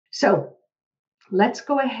So let's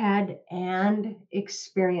go ahead and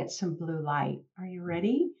experience some blue light. Are you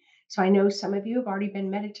ready? So I know some of you have already been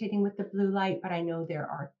meditating with the blue light, but I know there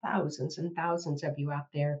are thousands and thousands of you out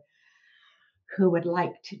there who would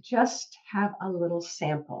like to just have a little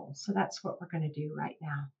sample. So that's what we're going to do right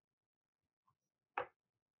now.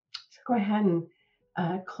 So go ahead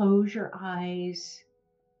and close your eyes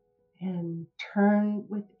and turn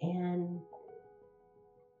within.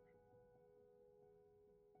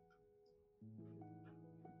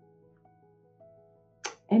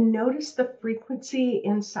 And notice the frequency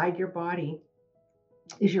inside your body.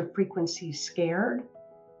 Is your frequency scared?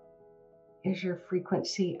 Is your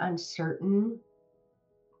frequency uncertain?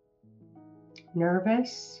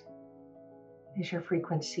 Nervous? Is your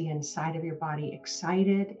frequency inside of your body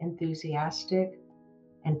excited, enthusiastic,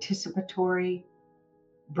 anticipatory?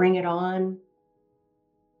 Bring it on.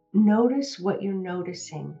 Notice what you're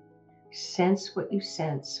noticing. Sense what you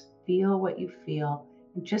sense. Feel what you feel.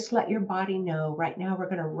 And just let your body know right now we're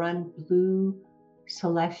going to run blue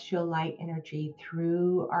celestial light energy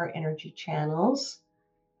through our energy channels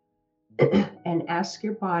and ask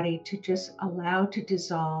your body to just allow to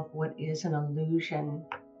dissolve what is an illusion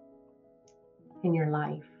in your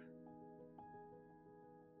life.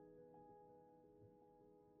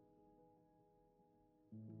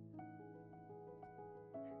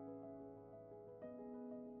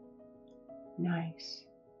 Nice.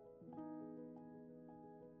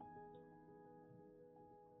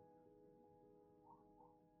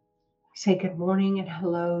 Say good morning and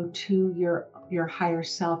hello to your higher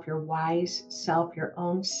self, your wise self, your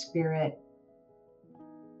own spirit,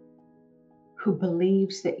 who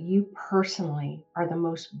believes that you personally are the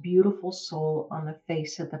most beautiful soul on the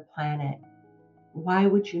face of the planet. Why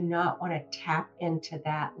would you not want to tap into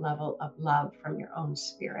that level of love from your own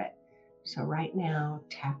spirit? So right now,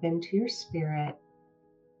 tap into your spirit.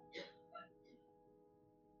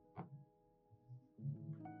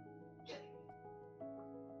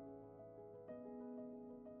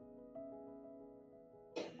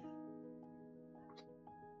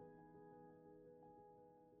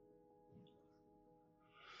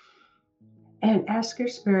 And ask your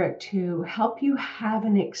spirit to help you have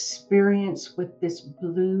an experience with this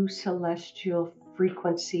blue celestial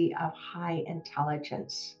frequency of high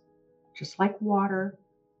intelligence. Just like water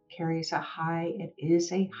carries a high, it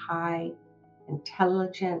is a high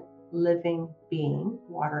intelligent living being.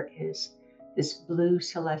 Water is this blue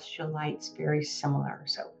celestial light's very similar.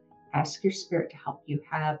 So ask your spirit to help you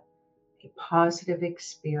have a positive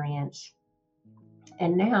experience.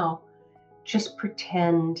 And now just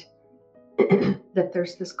pretend that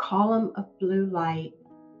there's this column of blue light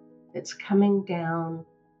that's coming down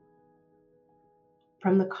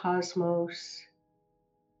from the cosmos,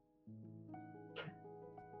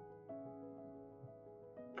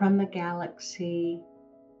 from the galaxy.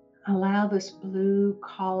 Allow this blue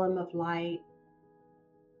column of light,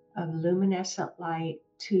 of luminescent light,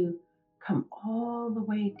 to come all the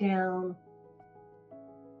way down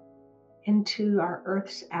into our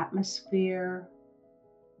Earth's atmosphere,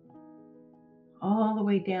 all the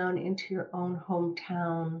way down into your own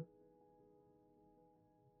hometown.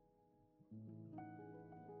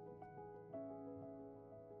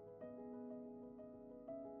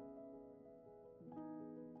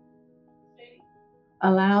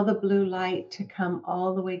 Allow the blue light to come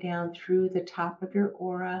all the way down through the top of your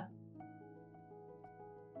aura.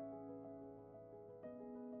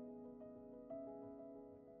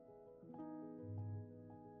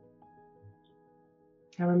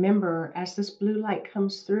 Now remember, as this blue light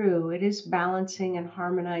comes through, it is balancing and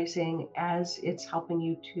harmonizing as it's helping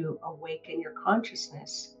you to awaken your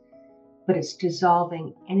consciousness, but it's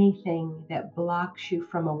dissolving anything that blocks you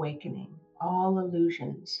from awakening, all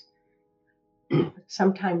illusions.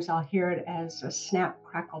 Sometimes I'll hear it as a snap,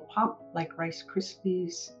 crackle, pop, like Rice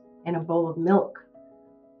Krispies in a bowl of milk,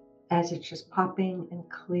 as it's just popping and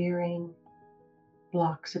clearing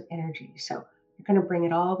blocks of energy. So you're going to bring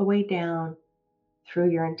it all the way down through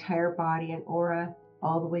your entire body and aura,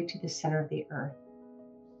 all the way to the center of the earth.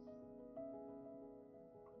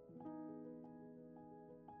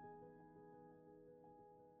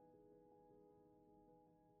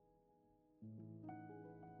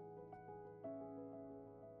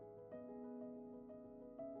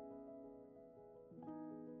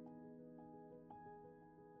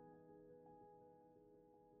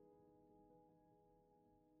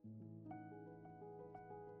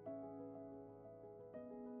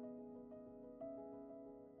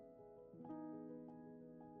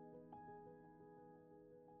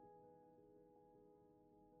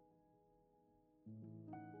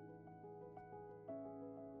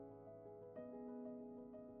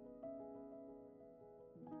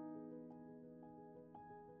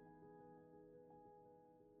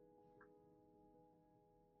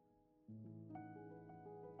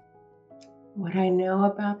 What I know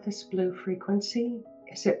about this blue frequency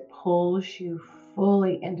is it pulls you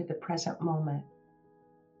fully into the present moment.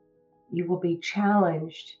 You will be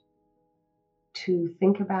challenged to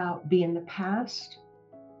think about be in the past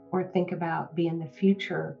or think about be in the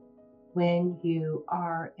future when you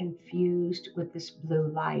are infused with this blue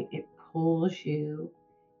light. It pulls you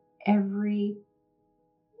every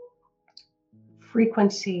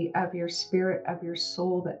frequency of your spirit, of your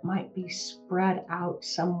soul that might be spread out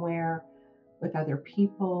somewhere with other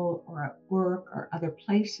people or at work or other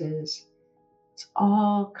places. It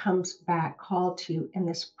all comes back, called to you in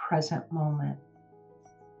this present moment.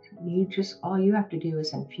 All you have to do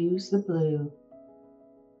is infuse the blue,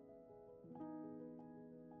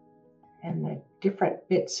 and the different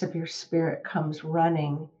bits of your spirit comes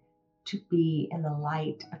running to be in the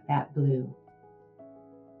light of that blue.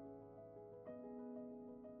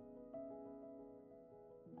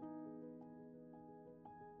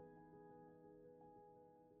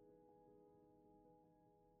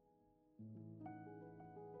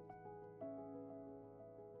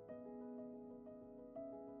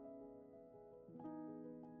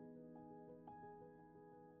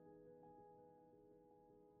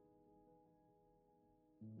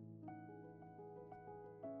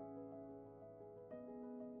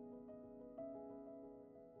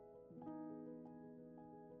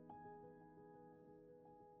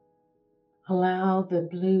 Allow the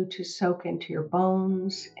blue to soak into your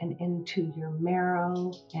bones and into your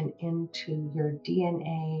marrow and into your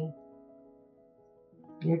DNA,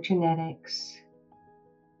 your genetics,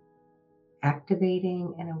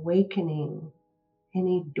 activating and awakening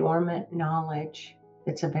any dormant knowledge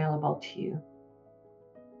that's available to you.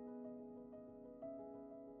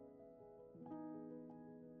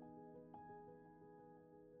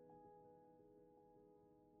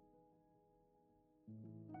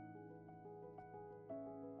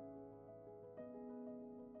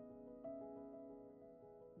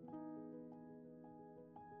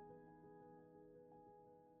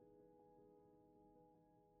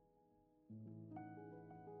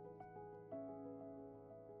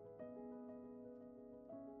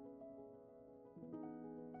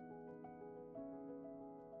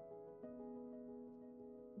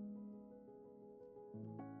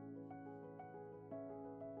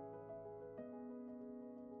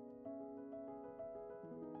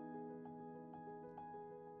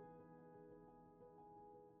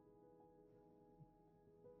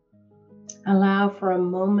 Allow for a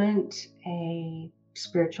moment a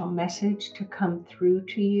spiritual message to come through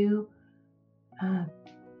to you uh,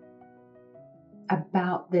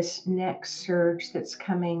 about this next surge that's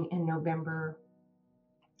coming in November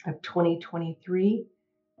of 2023.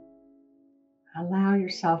 Allow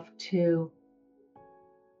yourself to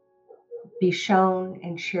be shown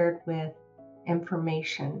and shared with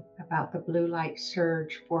information about the blue light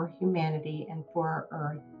surge for humanity and for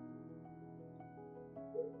our Earth.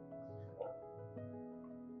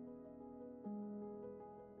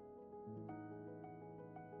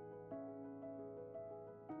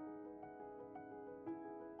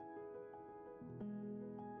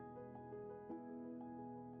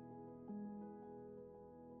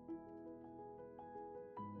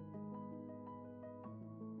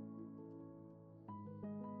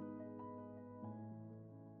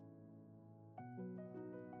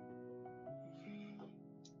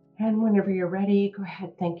 And whenever you're ready, go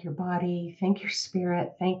ahead, thank your body, thank your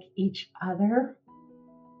spirit, thank each other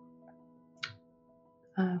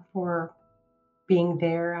for being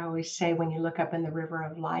there. I always say when you look up in the river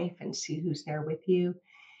of life and see who's there with you.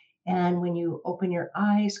 And when you open your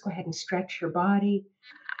eyes, go ahead and stretch your body.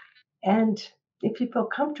 And if you feel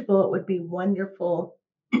comfortable, it would be wonderful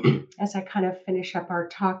as I kind of finish up our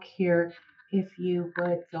talk here, if you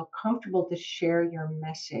would feel comfortable to share your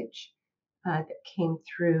message that came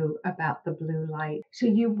through about the blue light. So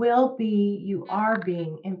you are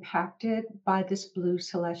being impacted by this blue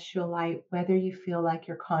celestial light, whether you feel like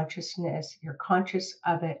you're conscious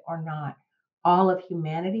of it or not. All of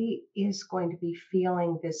humanity is going to be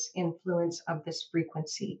feeling this influence of this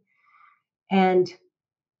frequency. And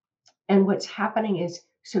what's happening is,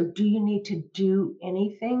 so do you need to do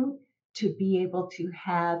anything to be able to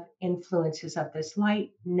have influences of this light?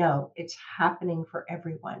 No, it's happening for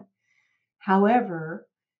everyone. However,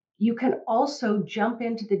 you can also jump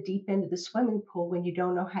into the deep end of the swimming pool when you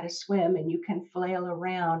don't know how to swim, and you can flail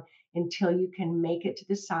around until you can make it to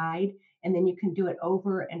the side. And then you can do it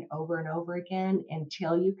over and over and over again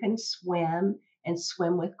until you can swim and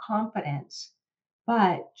swim with confidence.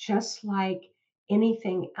 But just like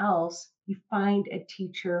anything else, you find a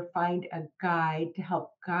teacher, find a guide to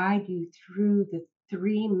help guide you through the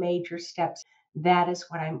three major steps. That is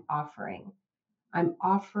what I'm offering. I'm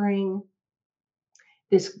offering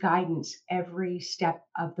this guidance every step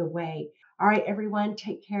of the way. All right, everyone,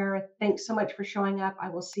 take care. Thanks so much for showing up. I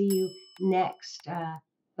will see you next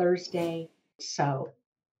Thursday. So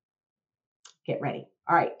get ready.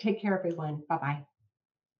 All right, take care, everyone. Bye bye.